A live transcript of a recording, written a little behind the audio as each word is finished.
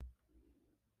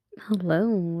Hello,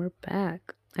 we're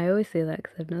back. I always say that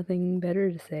because I have nothing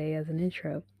better to say as an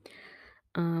intro.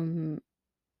 Um,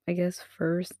 I guess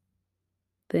first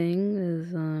thing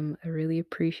is I really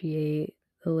appreciate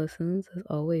the listens as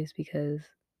always because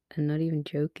I'm not even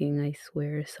joking. I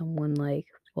swear someone like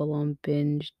full on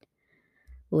binged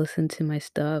listened to my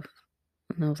stuff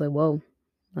and I was like, whoa,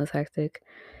 that's hectic.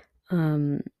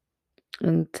 Um,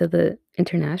 and to the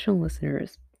international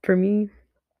listeners, for me,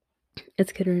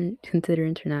 it's considered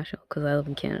international because I live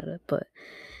in Canada, but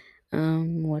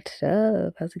what's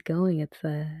up? How's it going? It's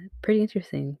pretty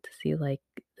interesting to see like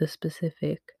the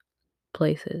specific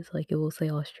places. Like it will say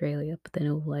Australia, but then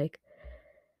it will like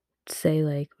say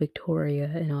like Victoria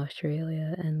in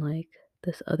Australia and like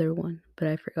this other one, but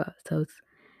I forgot. So it's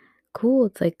cool.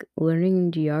 It's like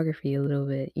learning geography a little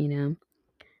bit, you know?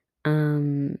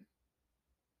 Um,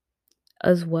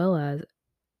 as well as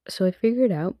so I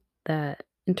figured out that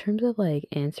in terms of like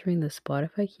answering the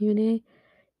Spotify Q&A,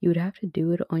 you would have to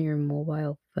do it on your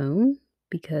mobile phone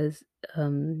because,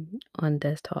 on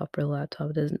desktop or laptop,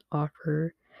 it doesn't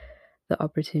offer the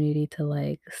opportunity to,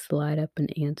 like, slide up an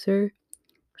answer.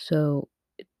 So,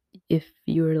 if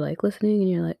you were, like, listening and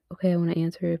you're like, "Okay, I wanna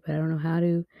answer it, but I don't know how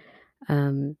to,"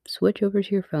 switch over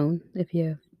to your phone. If you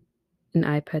have an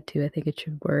iPad too, I think it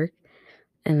should work,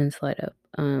 and then slide up.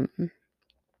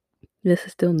 This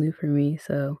is still new for me,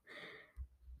 so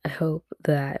I hope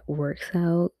that works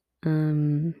out.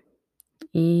 And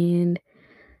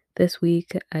this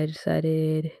week, I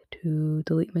decided to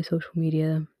delete my social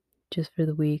media just for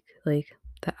the week, like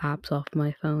the apps off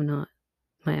my phone, not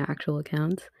my actual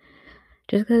accounts,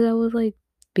 just because I was like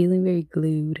feeling very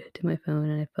glued to my phone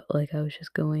and I felt like I was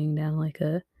just going down like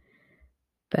a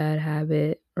bad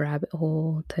habit, rabbit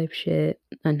hole type shit,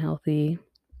 unhealthy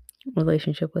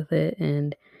relationship with it.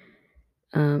 And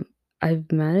um,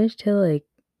 I've managed to like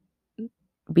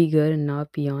be good and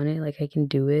not be on it. Like I can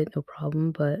do it, no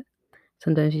problem, but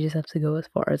sometimes you just have to go as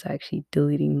far as actually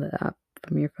deleting the app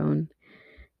from your phone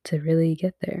to really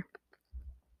get there.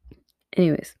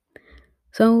 Anyways,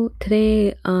 so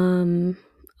today I'm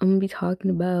gonna be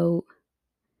talking about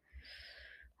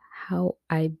how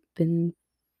I've been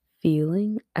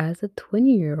feeling as a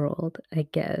 20-year-old, I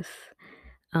guess.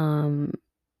 Um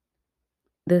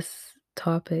this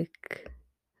topic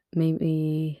made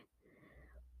me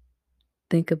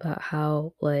think about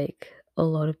how like a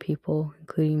lot of people,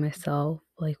 including myself,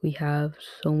 like we have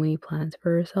so many plans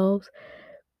for ourselves,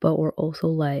 but we're also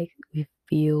like we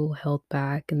feel held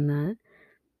back and that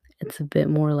it's a bit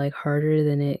more, like, harder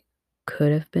than it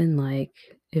could have been, like,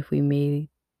 if we made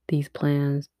these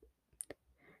plans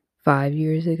 5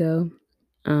 years ago.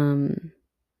 Um,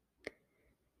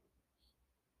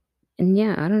 and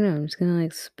yeah, I don't know, I'm just gonna,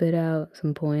 like, spit out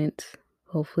some points.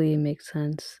 Hopefully, it makes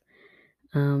sense.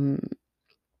 Um,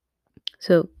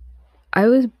 so I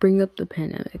always bring up the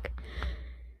pandemic,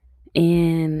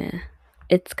 and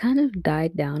it's kind of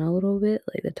died down a little bit,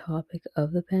 like, the topic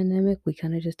of the pandemic. We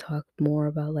kinda just talk more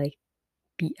about, like,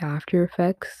 the after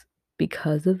effects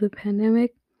because of the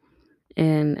pandemic.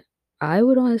 And I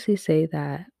would honestly say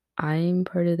that I'm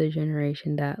part of the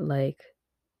generation that, like,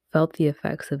 felt the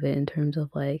effects of it in terms of,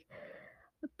 like,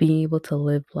 being able to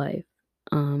live life.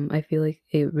 I feel like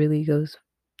it really goes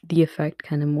the effect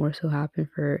kinda more so happened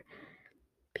for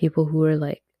people who are,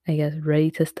 like, I guess, ready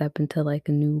to step into, like,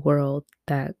 a new world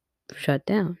that shut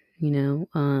down, you know?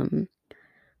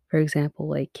 For example,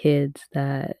 like, kids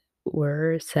that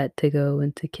were set to go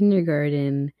into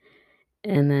kindergarten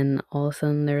and then all of a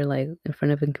sudden they're like in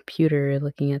front of a computer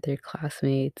looking at their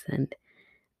classmates and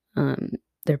um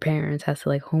their parents has to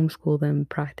like homeschool them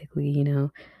practically, you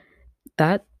know.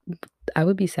 That I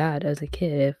would be sad as a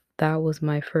kid if that was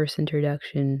my first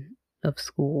introduction of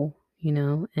school, you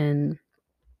know, and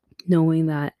knowing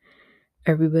that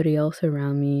everybody else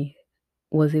around me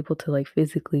was able to like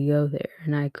physically go there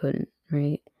and I couldn't,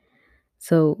 right?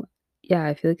 So, yeah,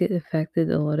 I feel like it affected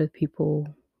a lot of people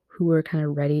who were kind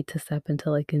of ready to step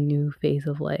into like a new phase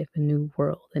of life, a new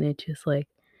world, and it just like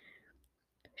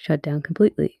shut down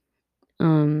completely.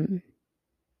 Um,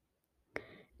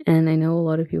 and I know a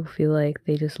lot of people feel like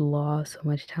they just lost so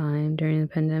much time during the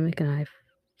pandemic, and I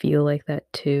feel like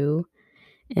that too.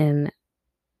 And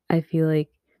I feel like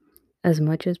as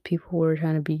much as people were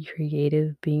trying to be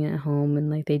creative being at home and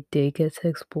like they did get to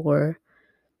explore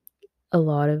a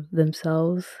lot of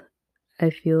themselves, I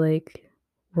feel like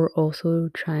we're also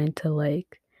trying to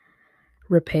like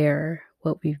repair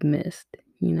what we've missed,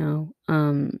 you know?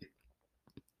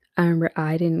 I remember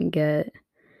I didn't get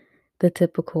the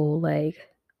typical, like,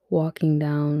 walking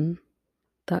down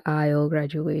the aisle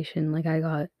graduation, like, I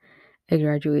got a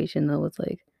graduation that was,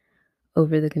 like,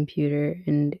 over the computer,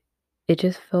 and it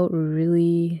just felt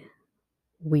really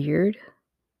weird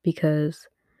because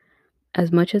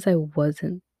as much as I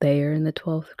wasn't there in the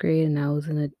 12th grade and I was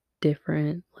in a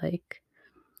different, like,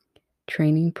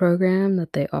 training program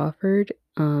that they offered,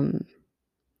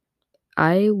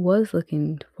 I was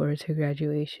looking forward to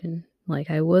graduation.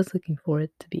 Like, I was looking forward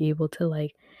to be able to,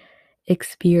 like,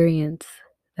 experience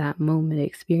that moment,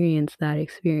 experience that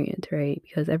experience, right?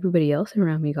 Because everybody else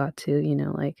around me got to,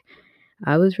 like,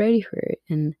 I was ready for it,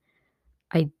 and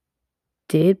I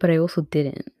did, but I also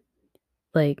didn't.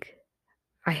 Like,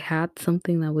 I had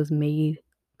something that was made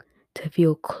to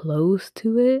feel close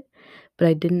to it, but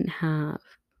I didn't have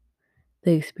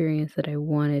the experience that I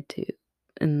wanted to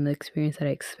and the experience that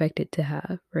I expected to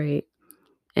have, right?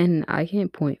 And I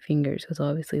can't point fingers because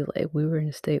obviously, like, we were in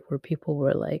a state where people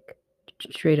were like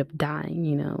straight up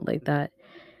dying, like that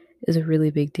is a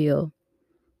really big deal.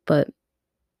 But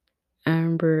I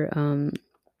remember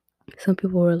some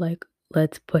people were like,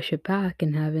 let's push it back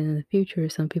and have it in the future.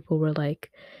 Some people were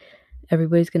like,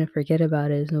 everybody's gonna forget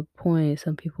about it. There's no point.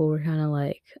 Some people were kind of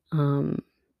like,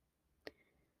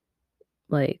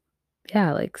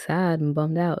 yeah, like sad and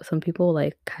bummed out. Some people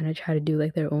like kind of try to do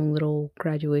like their own little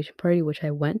graduation party, which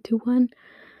I went to one,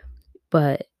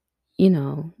 but you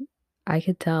know, I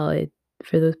could tell it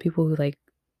for those people who like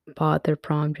bought their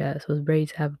prom dress, was ready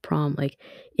to have a prom, like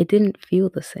it didn't feel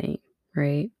the same,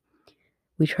 right?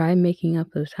 We tried making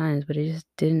up those times, but it just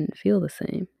didn't feel the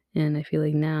same. And I feel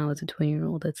like now as a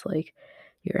 20-year-old, it's like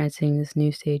you're entering this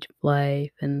new stage of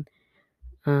life and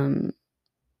um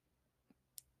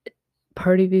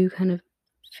part of you kind of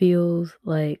feels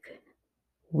like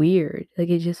weird. Like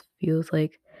it just feels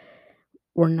like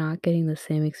we're not getting the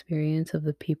same experience of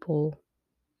the people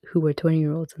who were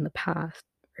 20-year-olds in the past,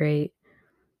 right?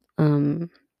 Um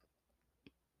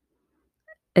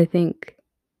I think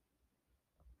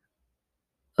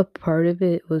a part of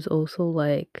it was also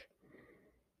like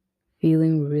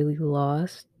feeling really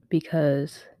lost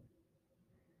because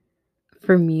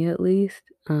for me at least,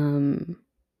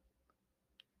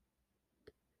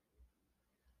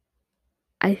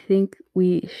 I think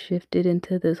we shifted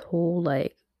into this whole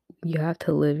like you have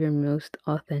to live your most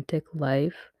authentic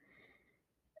life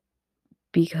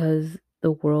because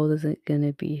the world isn't going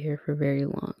to be here for very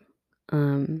long.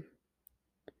 Um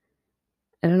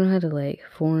I don't know how to like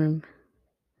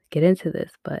get into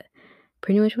this, but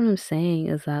pretty much what I'm saying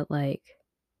is that like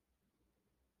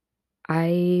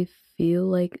I feel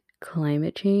like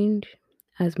climate change,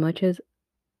 as much as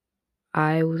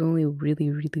I was only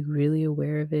really, really, really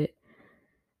aware of it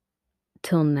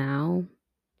till now,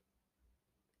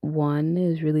 one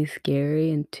is really scary,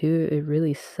 and two, it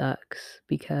really sucks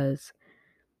because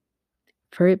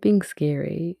for it being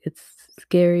scary, it's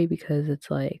scary because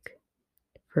it's like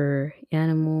for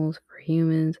animals, for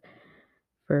humans,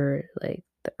 for like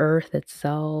the earth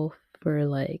itself, for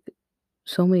like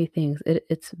so many things.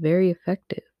 It's very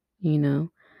effective, you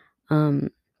know?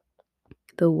 Um,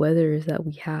 the weathers that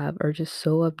we have are just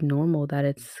so abnormal that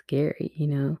it's scary,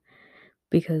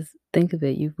 Because think of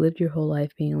it, you've lived your whole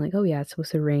life being like, oh yeah, it's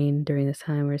supposed to rain during this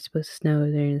time, or it's supposed to snow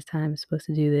during this time, it's supposed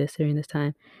to do this during this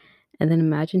time. And then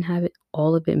imagine having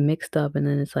all of it mixed up and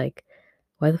then it's like,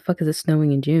 why the fuck is it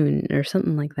snowing in June or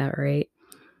something like that, right?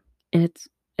 And it's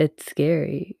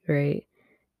scary, right?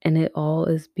 And it all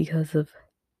is because of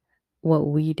what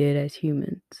we did as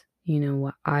humans.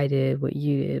 What I did, what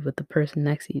you did, what the person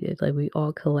next to you did. Like we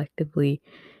all collectively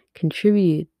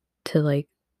contributed to like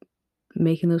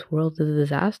making this world a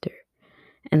disaster.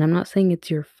 And I'm not saying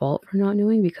it's your fault for not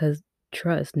knowing because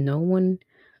trust, no one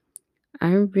I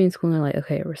remember being in school and they're like,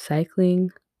 okay, recycling,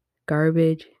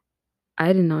 garbage.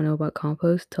 I did not know about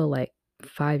compost till like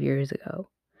 5 years ago,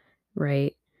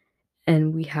 right?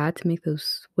 And we had to make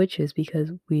those switches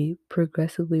because we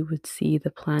progressively would see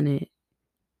the planet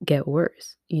get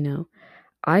worse.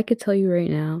 I could tell you right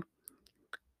now,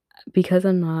 because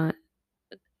I'm not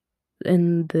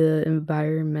in the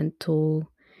environmental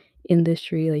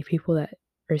industry, like people that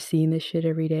are seeing this shit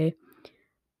every day,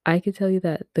 I could tell you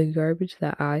that the garbage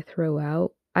that I throw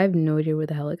out, I have no idea where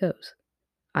the hell it goes.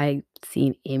 I've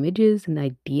seen images and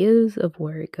ideas of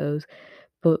where it goes,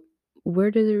 but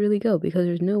where does it really go? Because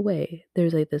there's no way.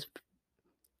 There's like this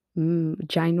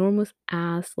ginormous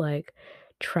ass like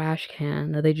trash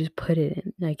can that they just put it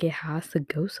in. Like it has to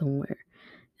go somewhere.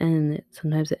 And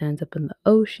sometimes it ends up in the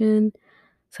ocean.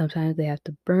 Sometimes they have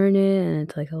to burn it, and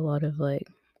it's like a lot of like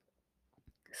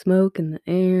smoke in the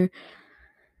air.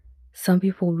 Some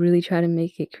people really try to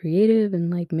make it creative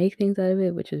and like make things out of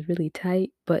it, which is really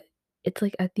tight. But it's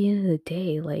like at the end of the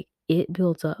day, like it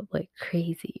builds up like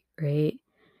crazy, right?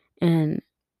 And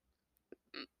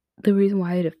the reason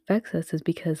why it affects us is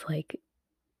because like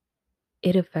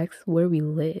it affects where we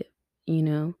live, you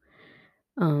know?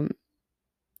 Um,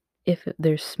 if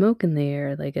there's smoke in the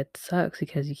air, like, it sucks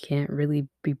because you can't really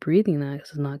be breathing that 'cause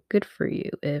it's not good for you.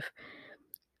 If,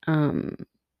 um,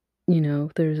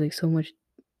 there's, like, so much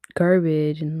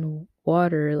garbage in the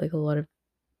water, like, a lot of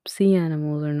sea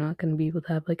animals are not gonna be able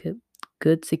to have, like, a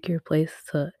good, secure place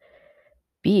to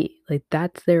be. Like,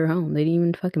 that's their home. They didn't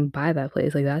even fucking buy that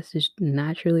place. Like, that's just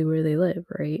naturally where they live,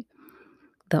 right?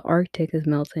 The Arctic is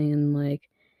melting and, like,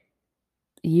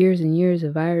 years and years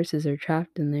of viruses are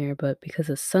trapped in there, but because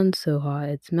the sun's so hot,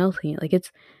 it's melting it. Like,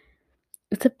 it's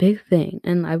a big thing,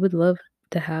 and I would love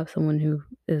to have someone who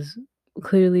is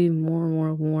clearly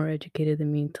more educated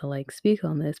than me to, like, speak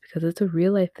on this because it's a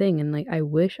real life thing, and, like, I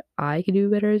wish I could do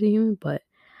better as a human, but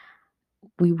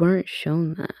we weren't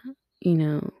shown that, you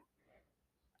know?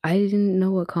 I didn't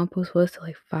know what compost was till,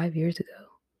 like, 5 years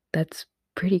ago. That's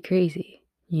pretty crazy,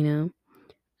 you know?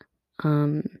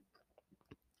 Um,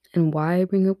 and why I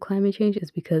bring up climate change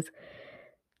is because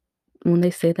when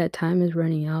they say that time is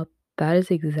running out, that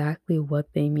is exactly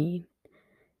what they mean,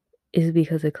 is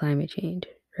because of climate change,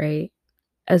 right?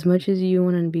 As much as you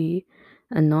wanna be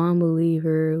a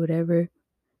non-believer or whatever,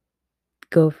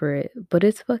 go for it, but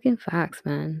it's fucking facts,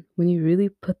 man. When you really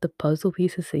put the puzzle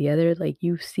pieces together, like,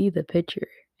 you see the picture,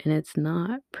 and it's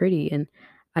not pretty, and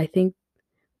I think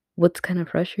what's kind of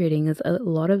frustrating is a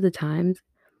lot of the times,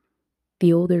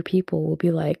 the older people will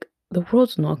be like, "The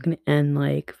world's not gonna end,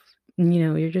 like,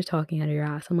 you're just talking out of your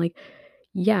ass." I'm like,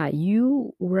 "Yeah,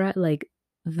 you were at, like,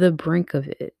 the brink of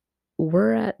it.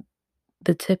 We're at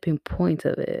the tipping point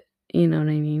of it." You know what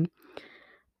I mean?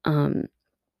 Um,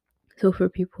 so for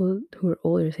people who are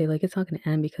older say, like, "It's not gonna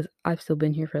end because I've still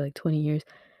been here for, like, 20 years."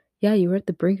 Yeah, you were at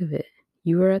the brink of it.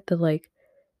 You were at the, like,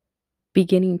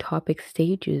 beginning topic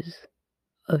stages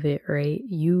of it, right?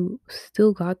 You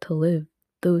still got to live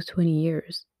those 20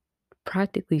 years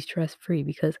practically stress free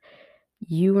because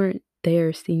you weren't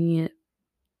there seeing it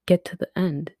get to the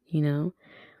end,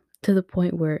 to the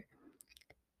point where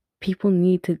people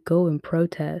need to go and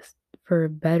protest for a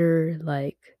better,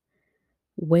 like,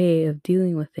 way of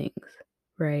dealing with things,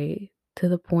 right? To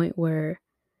the point where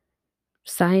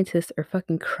scientists are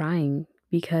fucking crying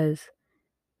because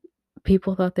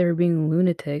people thought they were being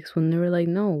lunatics when they were like,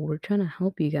 "No, we're trying to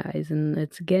help you guys, and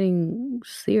it's getting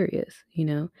serious," you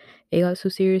know? It got so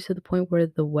serious to the point where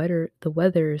the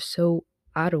weather is so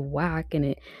out of whack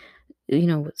and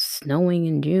it's snowing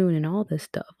in June and all this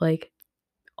stuff. Like,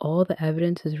 all the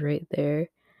evidence is right there,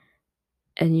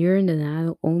 and you're in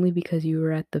denial only because you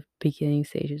were at the beginning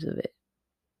stages of it.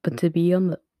 But to be on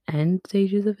the end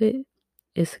stages of it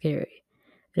is scary.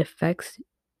 It affects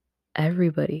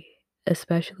everybody,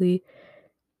 especially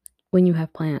when you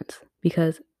have plans.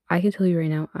 Because I can tell you right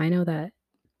now, I know that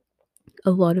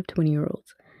a lot of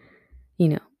 20-year-olds, you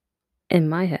know, in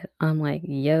my head, I'm like,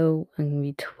 yo, I'm gonna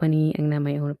be 20, I'm gonna have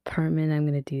my own apartment, I'm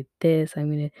gonna do this, I'm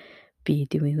gonna be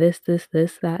doing this,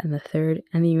 that, and the third.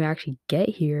 And then you actually get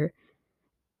here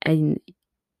and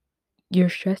you're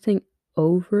stressing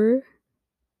over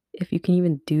if you can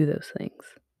even do those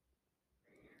things.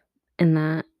 And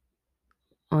that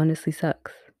honestly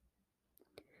sucks.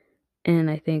 And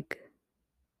I think,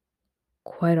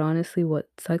 quite honestly, what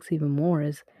sucks even more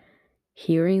is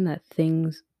hearing that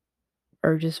things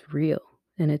are just real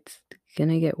and it's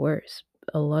gonna get worse.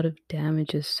 A lot of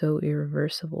damage is so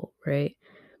irreversible, right?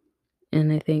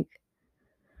 And I think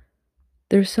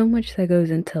there's so much that goes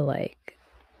into like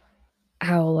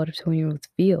how a lot of 20-year-olds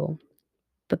feel,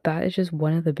 but that is just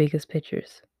one of the biggest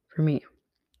pictures for me.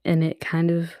 And it kind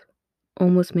of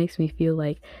almost makes me feel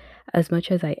like as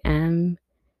much as I am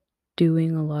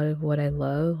doing a lot of what I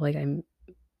love, like I'm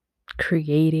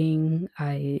creating,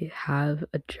 I have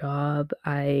a job,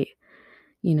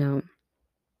 you know,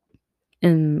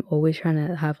 am always trying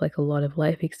to have like a lot of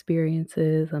life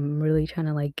experiences. I'm really trying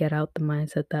to like get out the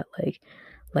mindset that like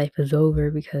life is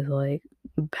over because like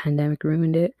pandemic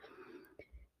ruined it.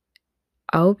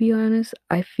 I'll be honest,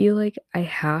 I feel like I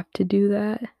have to do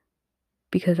that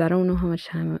because I don't know how much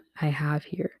time I have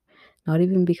here. Not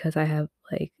even because I have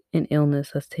like an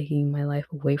illness that's taking my life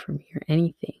away from me or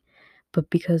anything, but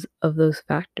because of those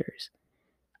factors.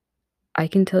 I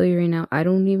can tell you right now, I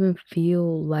don't even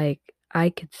feel like I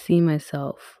could see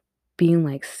myself being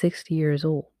like 60 years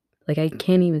old. Like, I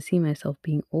can't even see myself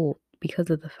being old because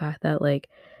of the fact that, like,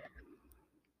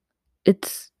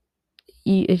 it's,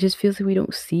 it just feels like we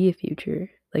don't see a future.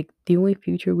 Like, the only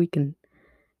future we can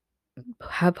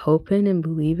have hope in and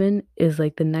believe in is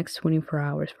like the next 24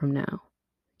 hours from now,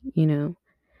 you know?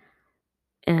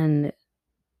 And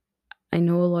I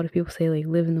know a lot of people say, like,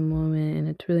 live in the moment and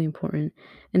it's really important.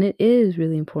 And it is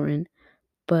really important.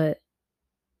 But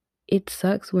it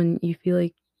sucks when you feel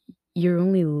like you're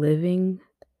only living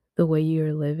the way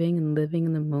you're living and living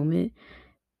in the moment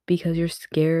because you're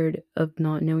scared of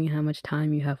not knowing how much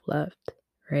time you have left,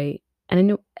 right? And I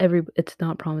know it's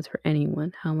not promised for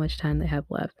anyone how much time they have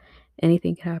left.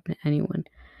 Anything can happen to anyone.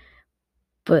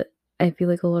 But I feel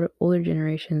like a lot of older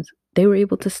generations, they were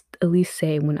able to at least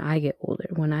say when I get older,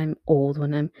 when I'm old,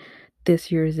 when I'm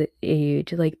this year's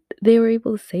age, like they were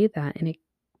able to say that and it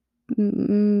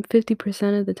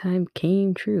 50% of the time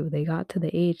came true. They got to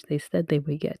the age they said they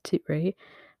would get to, right?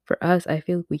 For us, I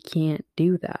feel like we can't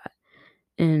do that.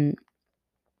 And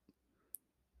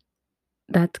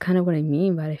that's kind of what I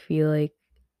mean, but I feel like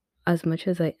as much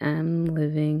as I am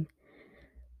living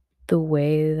the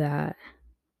way that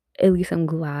at least I'm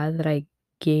glad that I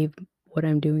gave what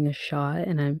I'm doing a shot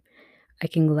and I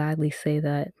can gladly say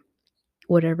that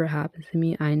whatever happens to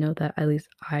me, I know that at least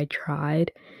I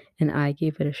tried and I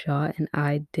gave it a shot and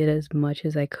I did as much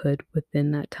as I could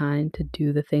within that time to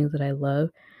do the things that I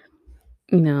love.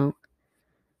 You know,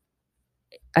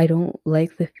 I don't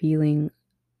like the feeling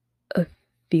of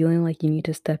feeling like you need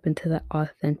to step into the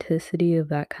authenticity of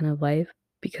that kind of life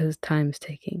because time's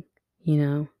ticking, you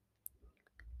know?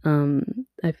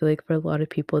 I feel like for a lot of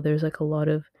people, there's like a lot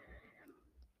of,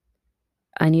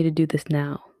 I need to do this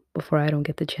now before I don't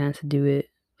get the chance to do it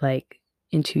like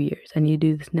in 2 years. I need to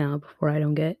do this now before I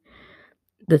don't get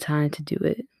the time to do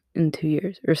it in 2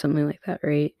 years or something like that,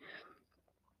 right?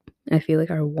 I feel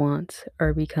like our wants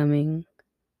are becoming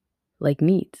like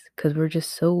needs because we're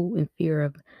just so in fear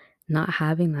of not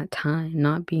having that time,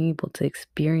 not being able to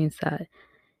experience that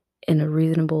in a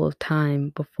reasonable of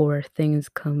time before things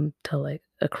come to like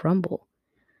a crumble,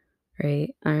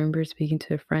 right? I remember speaking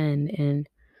to a friend and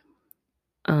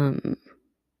um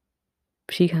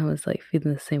she kind of was like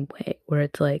feeling the same way where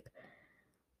it's like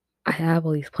I have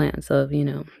all these plans of,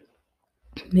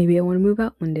 maybe I want to move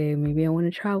out one day, maybe I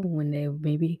want to travel one day,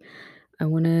 maybe I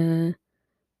want to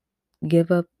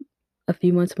give up a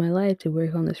few months of my life to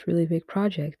work on this really big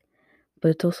project. But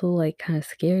it's also like kind of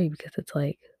scary because it's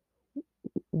like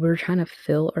we're trying to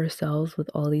fill ourselves with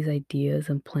all these ideas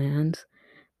and plans.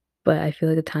 But I feel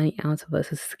like a tiny ounce of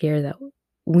us is scared that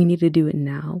we need to do it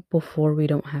now before we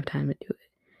don't have time to do it.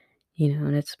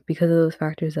 And it's because of those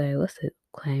factors that I listed,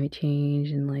 climate change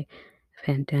and like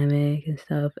pandemic and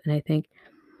stuff. And I think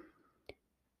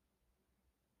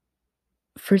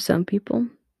for some people,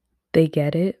 they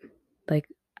get it. Like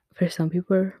for some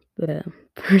people,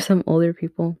 for some older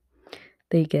people,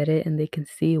 they get it and they can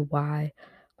see why,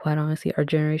 quite honestly, our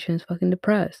generation is fucking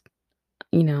depressed.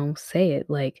 Say it.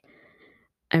 Like,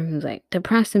 everyone's like,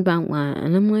 depressed about what?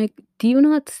 And I'm like, do you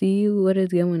not see what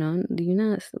is going on? Do you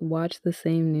not watch the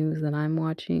same news that I'm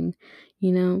watching?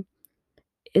 You know,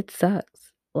 it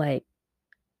sucks. Like,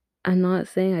 I'm not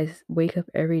saying wake up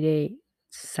every day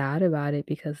sad about it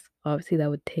because obviously that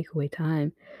would take away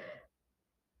time.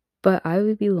 But I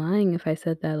would be lying if I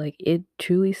said that, like, it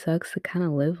truly sucks to kind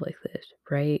of live like this,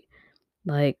 right?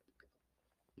 Like,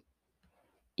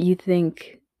 you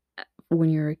think when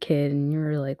you're a kid and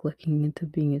you're like looking into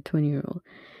being a 20-year-old,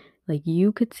 like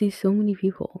you could see so many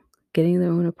people getting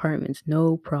their own apartments,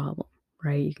 no problem,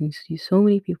 right? You can see so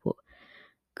many people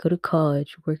go to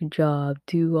college, work a job,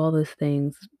 do all those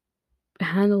things,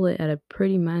 handle it at a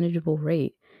pretty manageable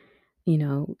rate.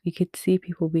 You could see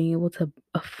people being able to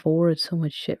afford so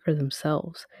much shit for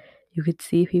themselves. You could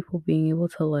see people being able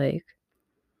to like,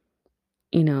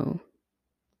 you know,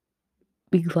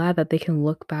 be glad that they can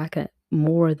look back at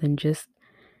more than just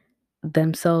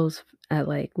themselves at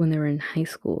like when they were in high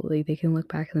school. Like they can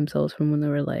look back at themselves from when they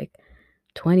were like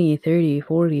 20, 30,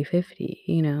 40, 50.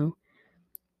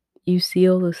 You see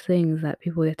all those things that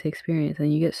people get to experience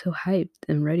and you get so hyped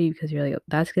and ready because you're like,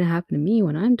 that's gonna happen to me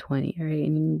when I'm 20, right?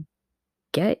 And you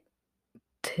get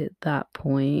to that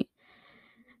point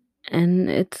and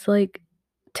it's like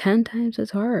 10 times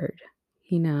as hard,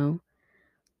 you know?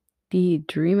 The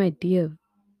dream idea of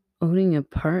owning an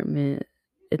apartment,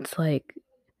 it's like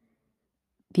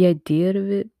the idea of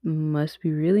it must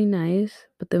be really nice,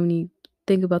 but then when you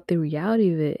think about the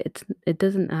reality of it, it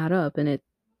doesn't add up and it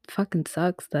fucking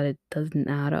sucks that it doesn't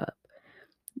add up.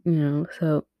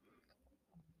 So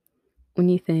when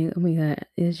you think, oh my god,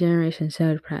 this generation is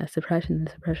so depressed, depression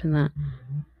this, depression that,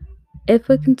 it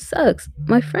fucking sucks.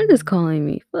 My friend is calling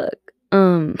me. Fuck.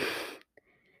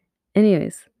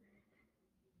 Anyways,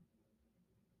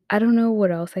 I don't know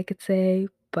what else I could say,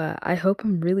 but I hope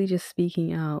I'm really just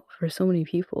speaking out for so many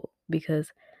people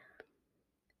because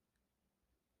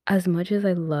as much as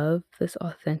I love this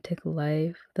authentic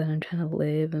life that I'm trying to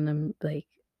live, and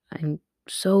I'm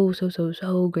so, so, so,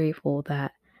 so grateful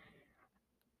that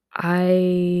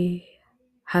I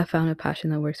have found a passion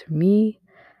that works for me.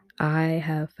 I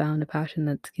have found a passion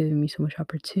that's given me so much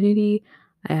opportunity.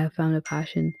 I have found a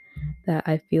passion that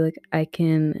I feel like I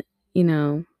can, you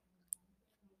know,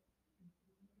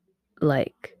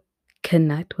 like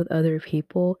connect with other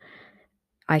people.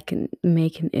 I can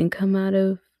make an income out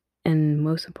of, and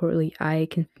most importantly, I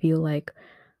can feel like,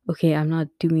 okay, I'm not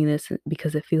doing this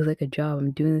because it feels like a job.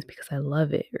 I'm doing this because I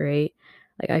love it, right?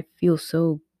 Like I feel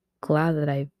so glad that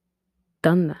I've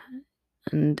done that.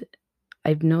 And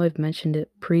I know I've mentioned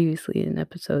it previously in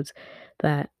episodes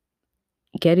that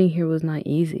getting here was not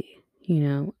easy.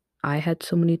 I had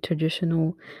so many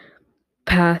traditional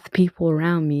path people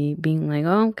around me being like,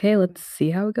 "Oh, okay, let's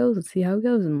see how it goes. Let's see how it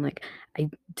goes." And like, I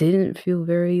didn't feel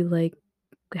very like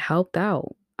helped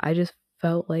out. I just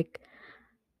felt like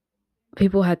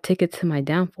people had tickets to my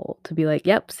downfall to be like,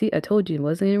 "Yep, see, I told you it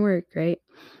wasn't gonna work, right?"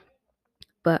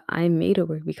 But I made it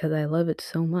work because I love it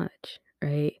so much,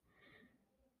 right?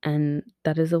 And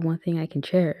that is the one thing I can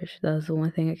cherish. That is the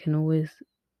one thing I can always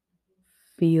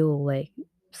feel like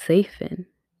safe in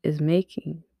is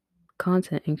making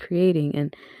content and creating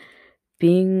and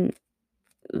being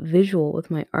visual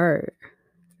with my art,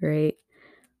 right?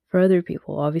 For other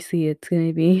people, obviously, it's going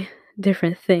to be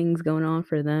different things going on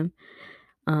for them.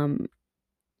 Um,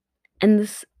 and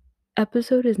this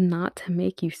episode is not to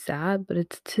make you sad, but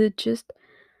it's to just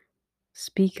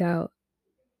speak out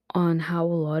on how a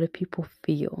lot of people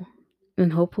feel.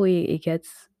 And hopefully, it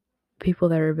gets people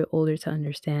that are a bit older to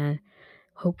understand.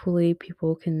 Hopefully,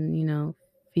 people can,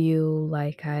 feel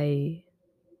like I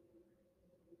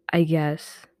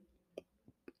guess,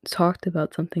 talked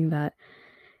about something that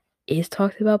is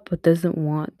talked about but doesn't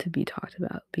want to be talked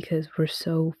about because we're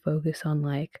so focused on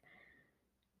like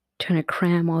trying to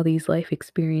cram all these life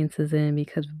experiences in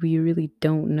because we really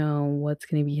don't know what's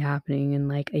going to be happening in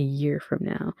like a year from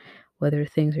now, whether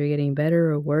things are getting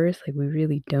better or worse. Like we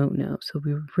really don't know, so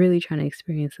we're really trying to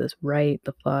experience this right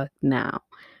the fuck now,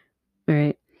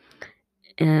 right?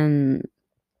 And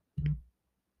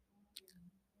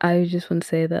I just want to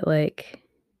say that like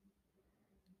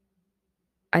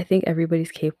I think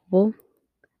everybody's capable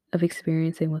of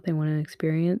experiencing what they want to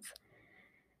experience.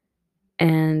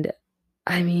 And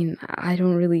I mean, I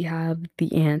don't really have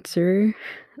the answer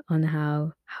on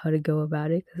how to go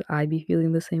about it because I'd be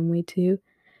feeling the same way too.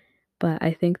 But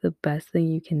I think the best thing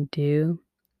you can do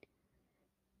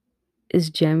is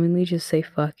genuinely just say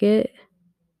fuck it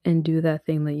and do that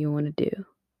thing that you want to do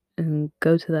and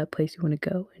go to that place you want to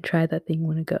go and try that thing you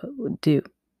want to go do.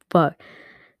 Fuck.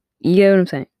 You get what I'm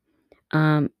saying?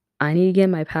 Um, I need to get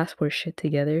my passport shit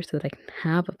together so that I can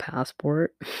have a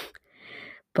passport.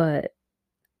 But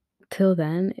till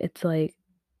then, it's like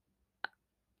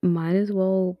might as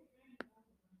well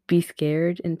be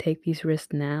scared and take these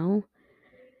risks now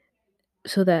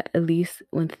so that at least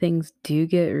when things do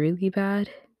get really bad,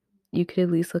 you could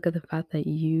at least look at the fact that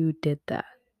you did that.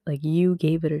 Like you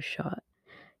gave it a shot.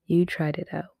 You tried it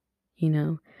out. You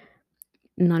know,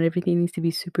 not everything needs to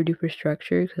be super duper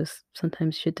structured because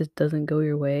sometimes shit just doesn't go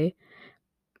your way,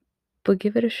 but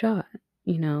give it a shot.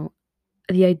 You know,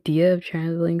 the idea of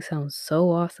traveling sounds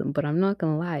so awesome, but I'm not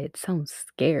gonna lie, it sounds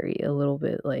scary a little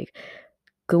bit. Like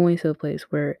going to a place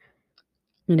where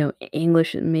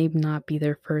English may not be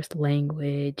their first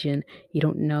language, and you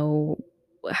don't know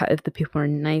if the people are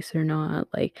nice or not.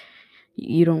 Like,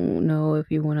 you don't know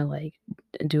if you want to like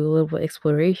do a little bit of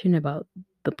exploration about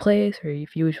the place, or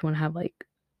if you just want to have like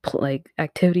like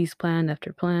activities planned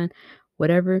after plan,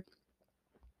 whatever.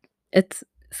 It's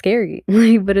scary,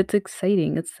 like, but it's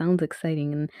exciting. It sounds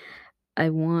exciting, and I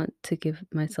want to give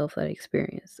myself that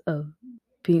experience of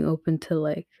being open to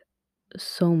like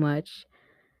so much,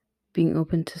 being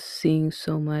open to seeing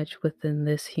so much within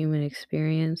this human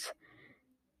experience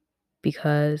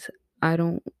because I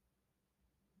don't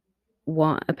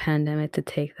want a pandemic to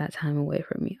take that time away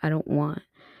from me. I don't want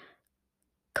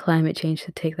climate change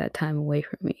to take that time away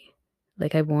from me.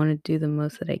 Like, I want to do the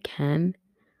most that I can.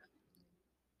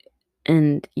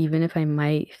 And even if I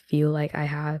might feel like I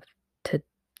have to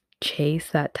chase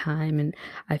that time and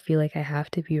I feel like I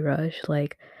have to be rushed,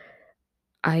 like,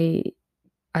 I,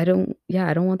 I don't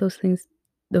want those things,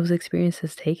 those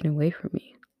experiences taken away from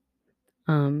me.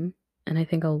 Um, and I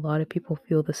think a lot of people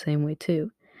feel the same way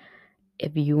too.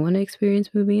 If you want to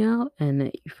experience moving out and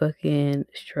that you fucking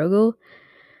struggle,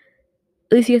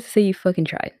 at least you have to say you fucking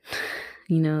tried.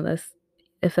 That's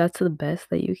if that's the best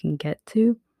that you can get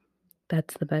to,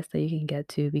 that's the best that you can get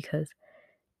to because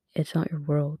it's not your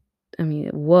world. I mean,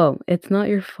 whoa, it's not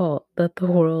your fault that the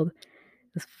world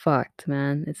is fucked,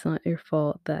 man. It's not your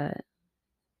fault that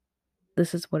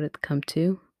this is what it's come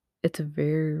to. It's a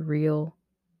very real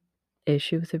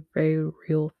issue. It's a very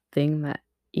real thing that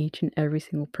each and every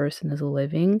single person is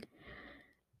living,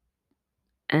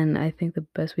 and I think the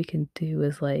best we can do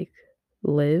is, like,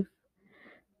 live,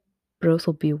 but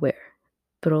also be aware,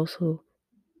 but also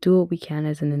do what we can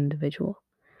as an individual,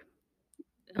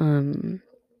 um,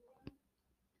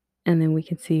 and then we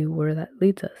can see where that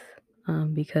leads us,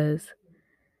 because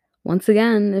once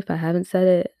again, if I haven't said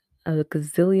it a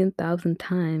gazillion thousand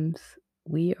times,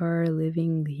 we are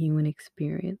living the human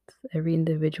experience. Every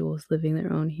individual is living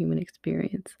their own human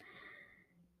experience.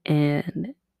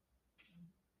 And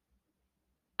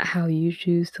how you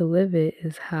choose to live it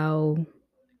is how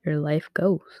your life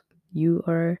goes. You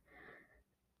are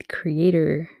the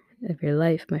creator of your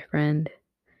life, my friend.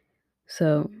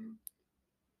 So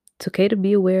it's okay to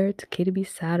be aware. It's okay to be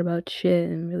sad about shit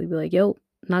and really be like, yo,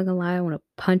 not gonna lie, I wanna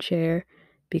punch air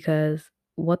because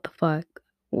what the fuck?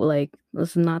 Like,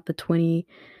 this is not the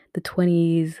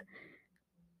 20s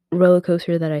roller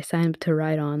coaster that I signed up to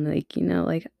ride on. Like,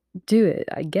 like, do it.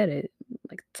 I get it.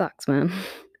 Like, it sucks, man.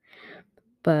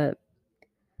 But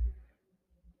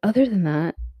other than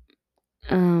that,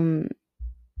 um,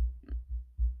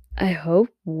 I hope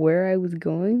where I was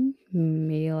going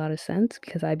made a lot of sense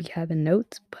because I be having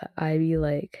notes, but I be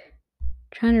like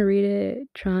trying to read it,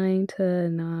 trying to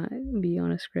not be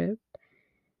on a script.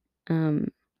 Um,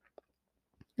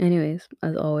 Anyways,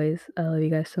 as always, I love you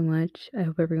guys so much. I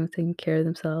hope everyone's taking care of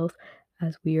themselves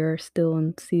as we are still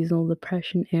in seasonal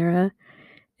depression era.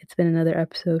 It's been another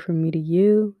episode from me to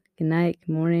you. Good night,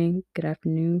 good morning, good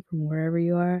afternoon from wherever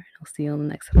you are. I'll see you on the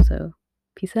next episode.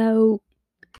 Peace out.